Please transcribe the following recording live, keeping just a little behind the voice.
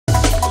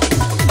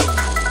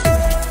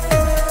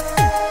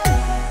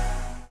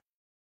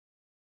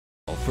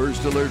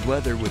First Alert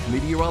Weather with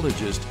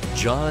meteorologist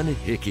John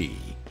Hickey.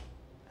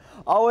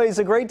 Always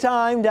a great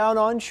time down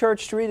on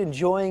Church Street,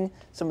 enjoying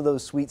some of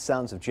those sweet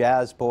sounds of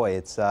jazz. Boy,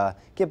 it's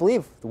can't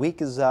believe the week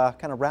is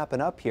kind of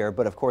wrapping up here,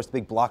 but of course the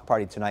big block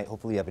party tonight.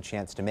 Hopefully you have a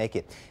chance to make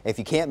it. If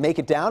you can't make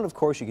it down, of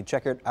course you can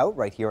check it out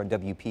right here on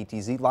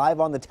WPTZ live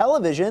on the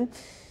television.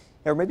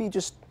 Or maybe you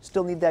just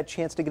still need that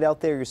chance to get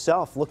out there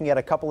yourself. Looking at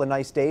a couple of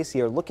nice days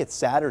here. Look at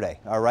Saturday,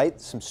 all right?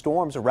 Some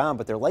storms around,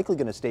 but they're likely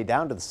going to stay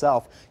down to the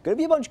south. Going to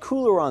be a bunch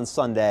cooler on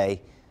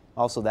Sunday.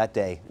 Also that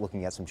day,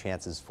 looking at some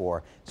chances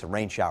for some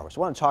rain showers.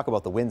 I want to talk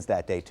about the winds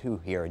that day too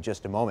here in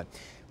just a moment.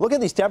 Look at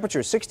these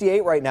temperatures,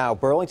 68 right now,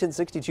 Burlington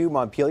 62,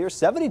 Montpelier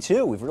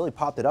 72. We've really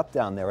popped it up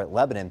down there at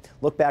Lebanon.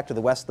 Look back to the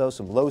west though,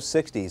 some low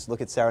 60s.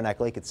 Look at Saranac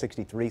Lake at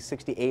 63,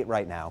 68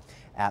 right now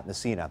at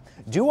Messina.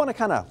 Do want to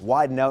kind of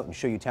widen out and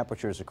show you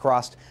temperatures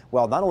across,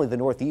 well, not only the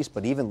Northeast,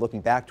 but even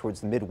looking back towards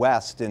the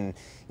Midwest. And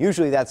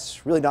usually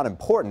that's really not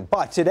important,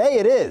 but today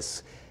it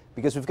is,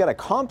 because we've got a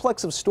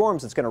complex of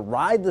storms that's going to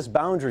ride this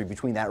boundary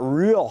between that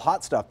real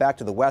hot stuff back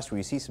to the west where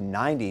you see some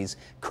 90s,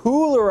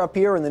 cooler up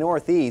here in the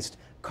Northeast.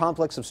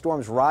 Complex of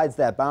storms rides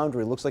that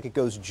boundary. Looks like it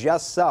goes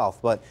just south,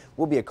 but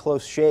will be a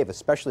close shave,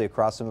 especially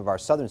across some of our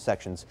southern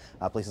sections,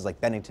 places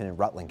like Bennington and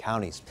Rutland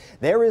counties.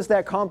 There is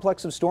that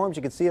complex of storms.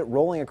 You can see it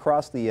rolling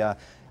across the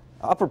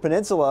Upper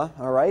Peninsula,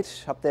 all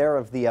right, up there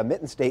of the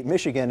Mitten State,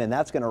 Michigan, and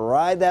that's going to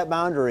ride that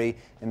boundary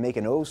and make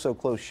an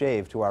oh-so-close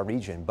shave to our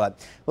region.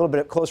 But a little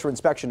bit closer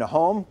inspection to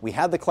home. We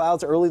had the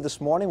clouds early this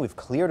morning. We've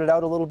cleared it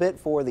out a little bit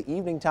for the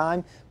evening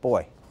time.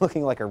 Boy,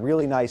 looking like a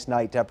really nice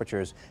night.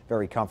 Temperatures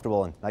very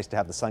comfortable and nice to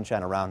have the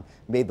sunshine around.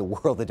 Made the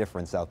world of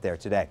difference out there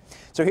today.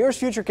 So here's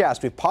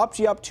Futurecast. We've popped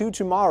you up to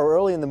tomorrow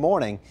early in the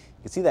morning.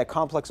 You can see that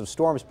complex of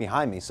storms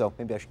behind me, so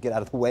maybe I should get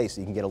out of the way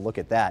so you can get a look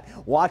at that.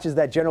 Watches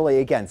that generally,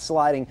 again,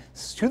 sliding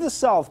to the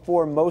south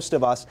for most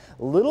of us.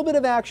 A little bit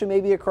of action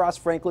maybe across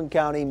Franklin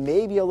County,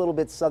 maybe a little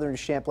bit southern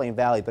Champlain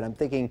Valley, but I'm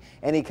thinking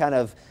any kind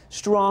of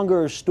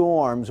stronger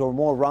storms or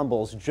more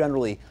rumbles,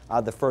 generally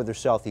the further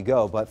south you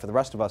go. But for the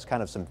rest of us,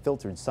 kind of some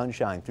filtered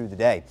sunshine through the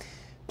day.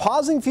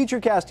 Pausing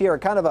Futurecast here at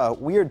kind of a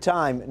weird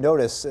time.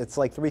 Notice it's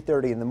like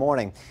 3:30 in the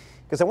morning,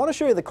 because I want to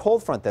show you the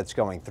cold front that's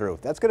going through.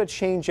 That's going to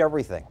change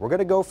everything. We're going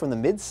to go from the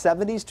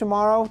mid-70s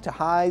tomorrow to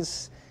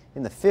highs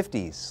in the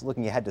 50s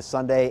looking ahead to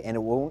Sunday, and it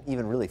won't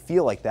even really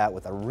feel like that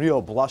with a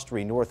real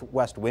blustery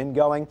northwest wind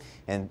going.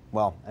 And,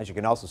 well, as you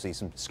can also see,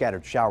 some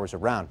scattered showers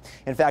around.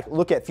 In fact,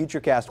 look at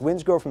Futurecast.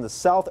 Winds go from the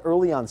south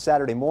early on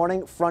Saturday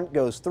morning. Front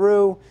goes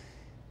through.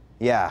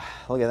 Yeah,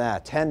 look at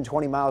that. 10,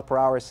 20 miles per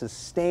hour,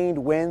 sustained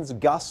winds,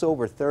 gusts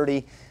over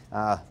 30.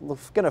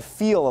 Going to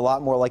feel a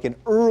lot more like an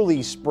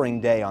early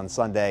spring day on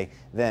Sunday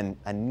than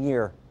a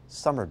near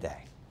summer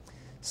day.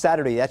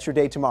 Saturday, that's your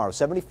day tomorrow.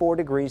 74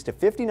 degrees to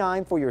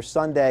 59 for your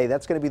Sunday.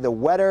 That's going to be the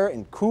wetter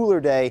and cooler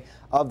day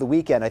of the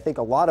weekend. I think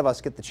a lot of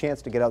us get the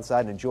chance to get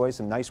outside and enjoy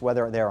some nice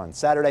weather there on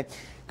Saturday.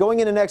 Going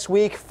into next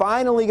week,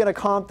 finally going to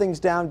calm things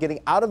down, getting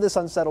out of this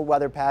unsettled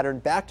weather pattern,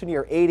 back to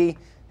near 80.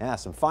 Yeah,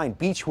 some fine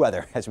beach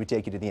weather as we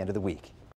take you to the end of the week.